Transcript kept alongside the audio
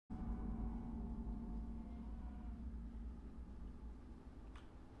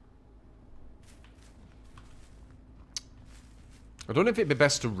I don't know if it'd be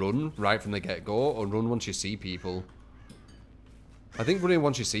best to run right from the get-go or run once you see people. I think running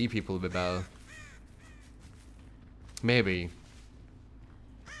once you see people would be better. Maybe.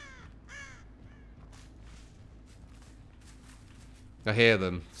 I hear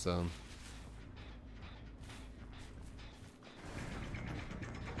them, so...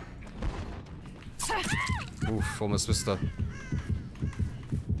 Oof, almost missed her.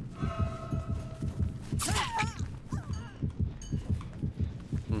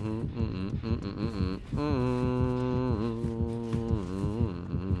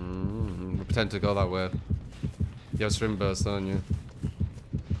 We pretend to go that way. You have swim burst, don't you?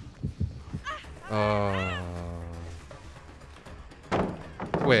 Oh.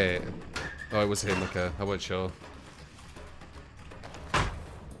 Wait. Oh, it was him, okay. I wasn't sure.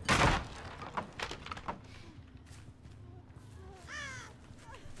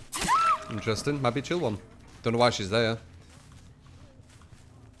 Interesting. Might be a chill one. Don't know why she's there.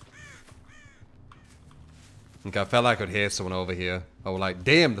 Okay, I felt like I could hear someone over here. I was like,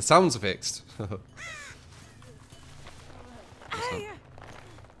 damn, the sounds are fixed.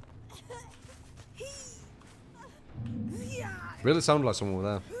 Really sounded like someone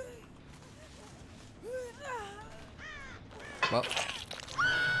was there. Well.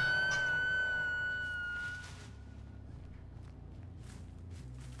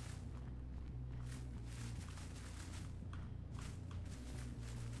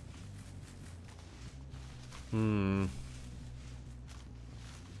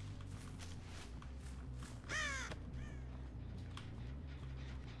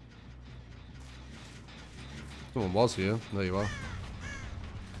 Someone was here. There you are.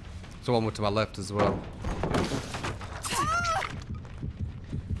 Someone to my left as well.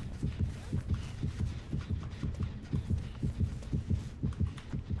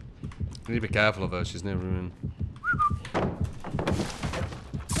 You need to be careful of her. She's near ruin.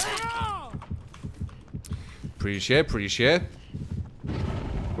 Appreciate.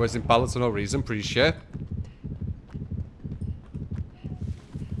 Wasting pallets for no reason. Appreciate.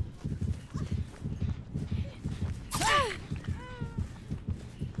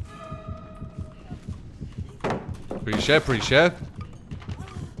 Appreciate.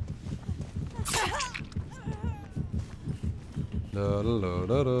 Da da da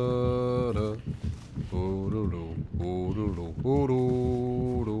da da.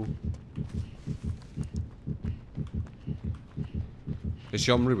 Is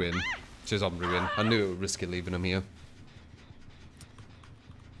she on ruin? She's on ruin. I knew it would risky leaving him here.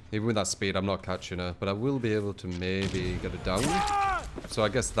 Even with that speed, I'm not catching her, but I will be able to maybe get her down. So I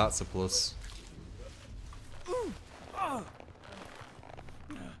guess that's a plus.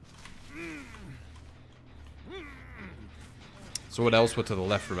 Someone else were to the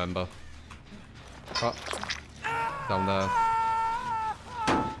left, remember? Oh, down there.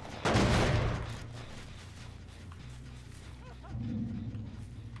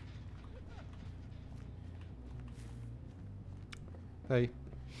 Hey.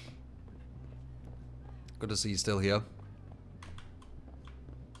 Good to see you still here.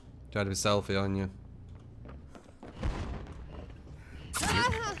 Trying to be selfie, aren't you?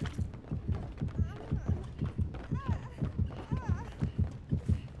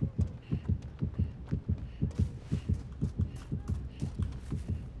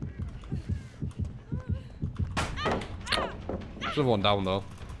 There's another one down though.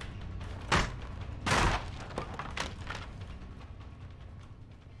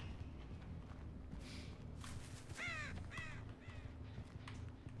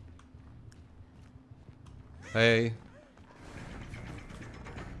 Hey.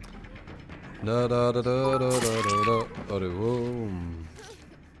 Da da da da da da da da da.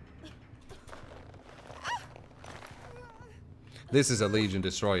 This is a Legion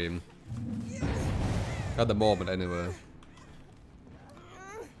destroying. At the moment, anyway.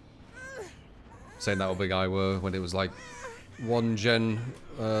 Saying that other guy were when it was like one gen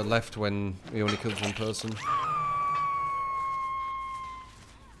left when he only killed one person.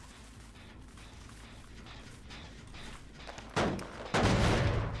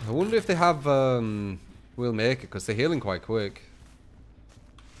 I wonder if they have We'll Make It, because they're healing quite quick.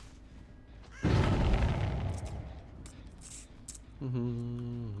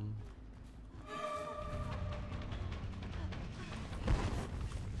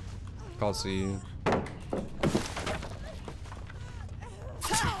 Can't see you.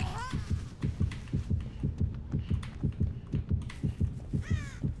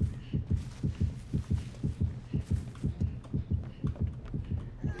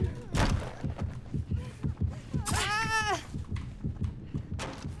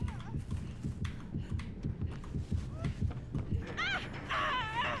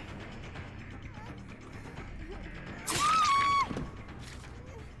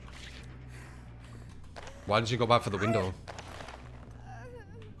 Why did you go back for the window?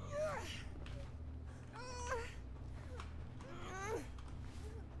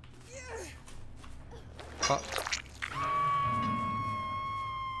 Fuck.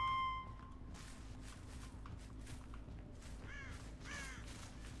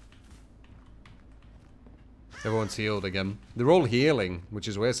 Everyone's healed again. They're all healing, which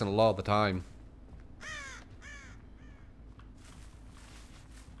is wasting a lot of the time.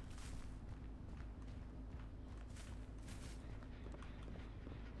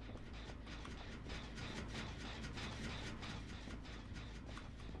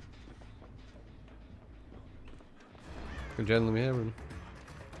 Can Jen let me hear him?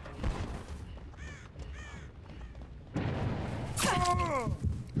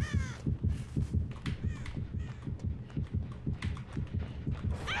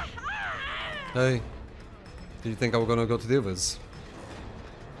 Hey, did you think I was gonna go to the others?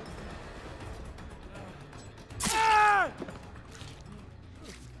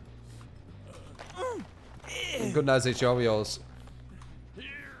 Good night, it's yours.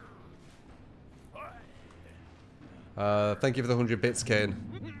 Thank you for the 100 bits, Kane.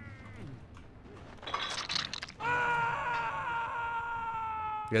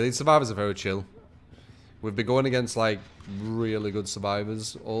 Yeah, these survivors are very chill. We've been going against, like, really good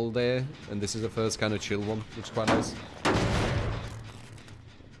survivors all day, and this is the first kind of chill one, which is quite nice.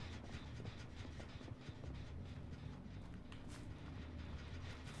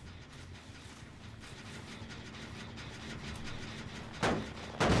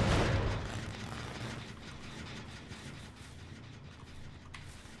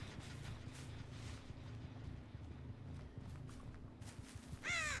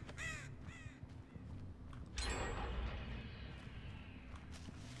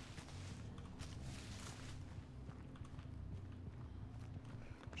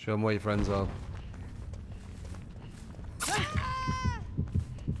 Show them where your friends are.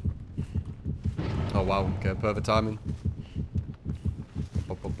 Oh wow, okay, perfect timing.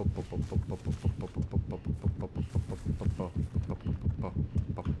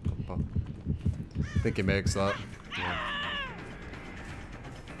 I think he makes that. Yeah.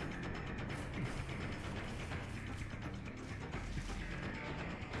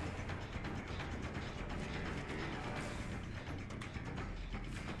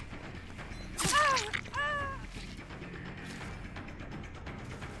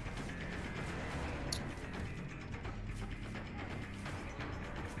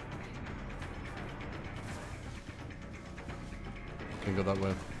 Can go that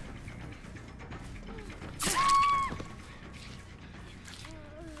way.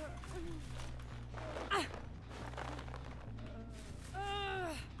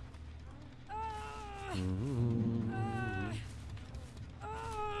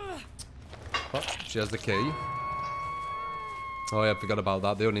 Oh, she has the key. Oh yeah, I forgot about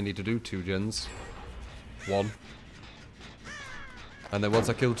that. They only need to do 2 gens. 1. And then once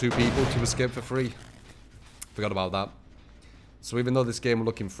I kill 2 people, to escape for free. Forgot about that. So even though this game we're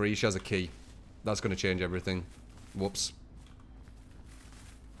looking free, she has a key. That's going to change everything. Whoops.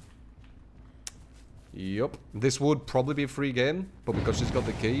 Yup. This would probably be a free game, but because she's got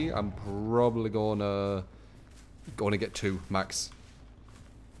the key, I'm probably gonna get 2 max.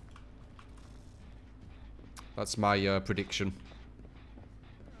 That's my prediction.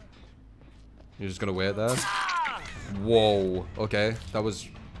 You're just gonna wait there? Whoa. Okay, that was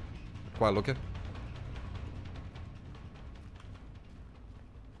quite lucky.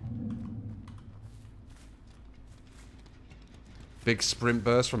 Big sprint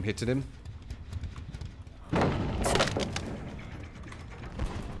burst from hitting him.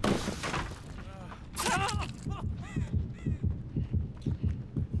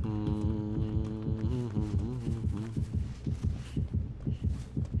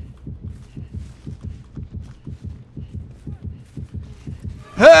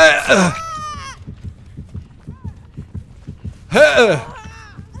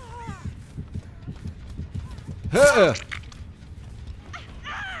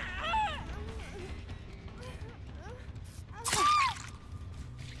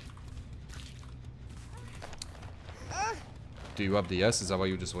 Do you have the yes? Is that why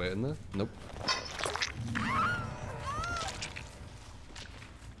you're just waiting there? Nope.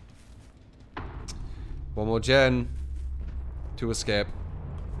 One more gen to escape.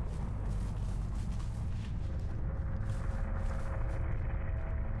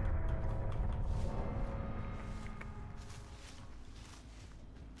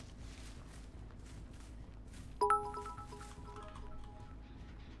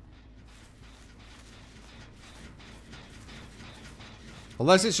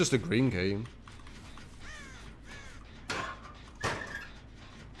 Unless it's just a green key.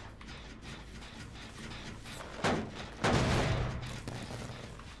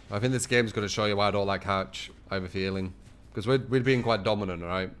 I think this game's going to show you why I don't like Hatch. I have a feeling. Because we're being quite dominant,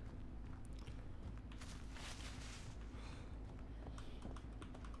 right?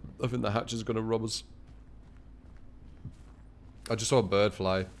 I think the Hatch is going to rob us. I just saw a bird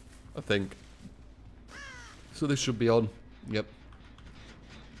fly, I think. So this should be on. Yep.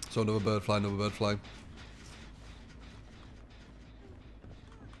 So another bird fly, another bird fly.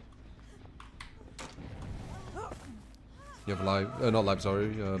 You have live, not live, sorry,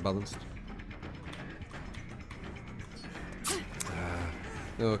 balanced.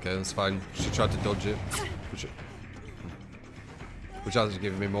 Okay, that's fine. She tried to dodge it, which has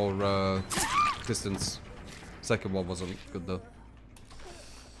given me more distance. Second one wasn't good though.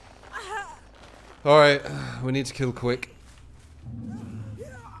 Alright, we need to kill quick.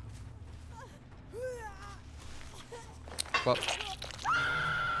 But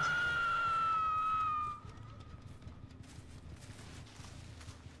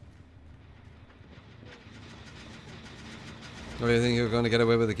oh, you think you're gonna get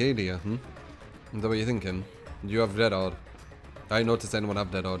away with the key, do you? Hmm? Is that what you're thinking? Do you have Dead Hard? I ain't noticed anyone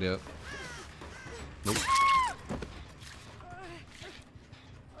have Dead Hard yet. Nope.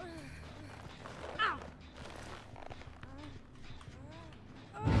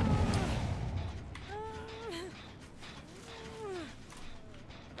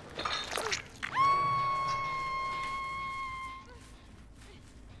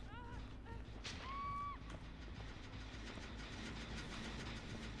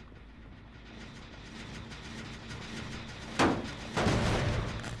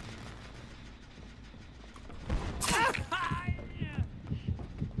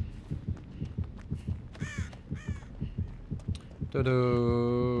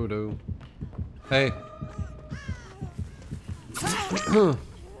 Do-do-do. Hey. You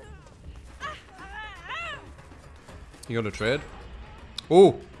gonna trade?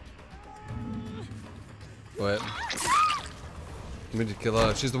 Oh! Wait. You need to kill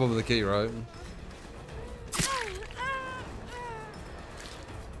her. She's the one with the key, right?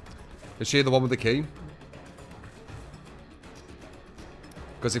 Is she the one with the key?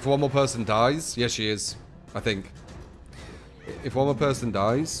 Because if one more person dies... Yes, she is. I think. If one more person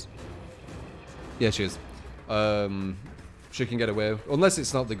dies... Yeah, she is. She can get away. Unless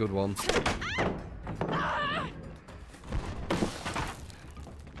it's not the good one.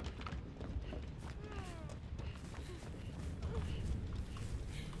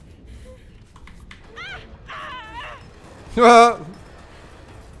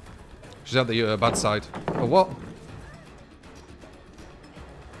 She's at the bad side. Oh, what?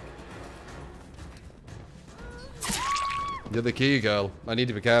 You're the key, girl. I need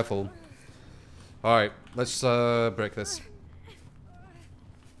to be careful. Alright, let's break this.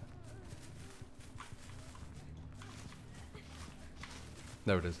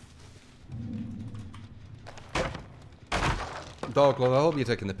 There it is. Dark Lord, I hope you're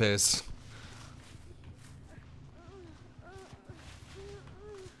taking the piss.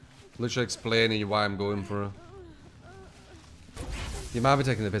 Literally explaining why I'm going for her. You might be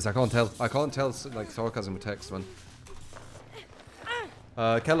taking the piss. I can't tell. I can't tell like sarcasm with text, man.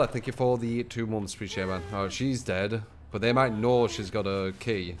 Keller, thank you for the 2 months. Appreciate it, man. Oh, she's dead, but they might know she's got a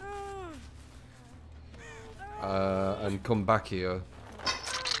key and come back here.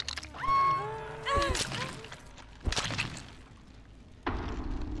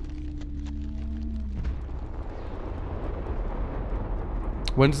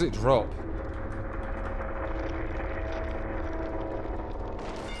 When does it drop?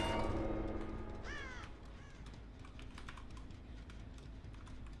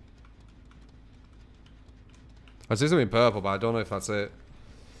 I see something purple, but I don't know if that's it.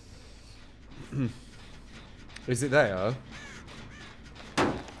 Is it there?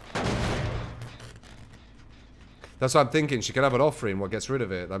 That's what I'm thinking. She can have an offering. What gets rid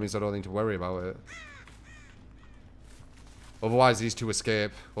of it? That means I don't need to worry about it. Otherwise, these two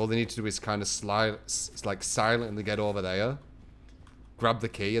escape. All they need to do is kind of like silently get over there, grab the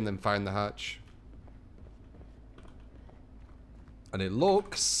key, and then find the hatch. And it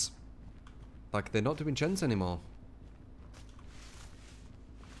looks like they're not doing gens anymore.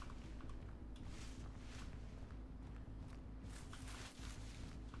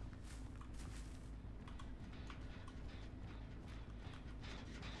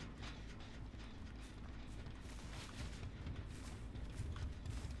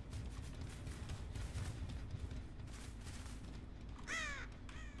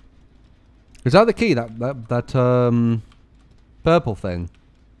 Is that the key? That purple thing?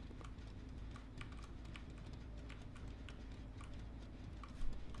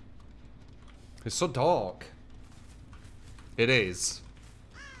 It's so dark. It is.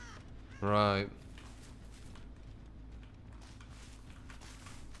 Right.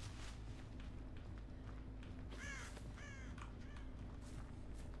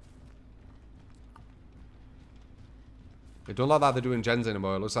 It don't look like they're doing gens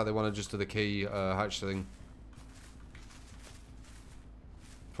anymore. It looks like they want to just do the key hatch thing.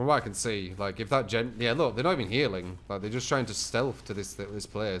 From what I can see, like if that gen, yeah, look, they're not even healing. Like they're just trying to stealth to this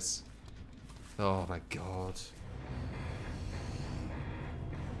place. Oh my god.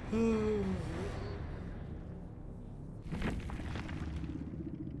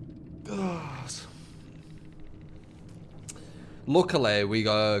 God. Luckily, we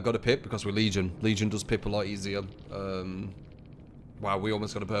got a pip because we're Legion. Legion does pip a lot easier. Wow, we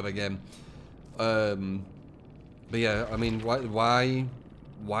almost got a perfect game. But yeah, I mean,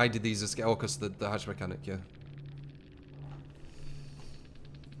 why did these escape? Oh, because the hatch mechanic, yeah.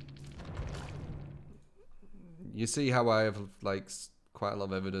 You see how I have like quite a lot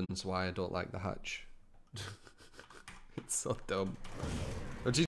of evidence why I don't like the hatch. It's so dumb.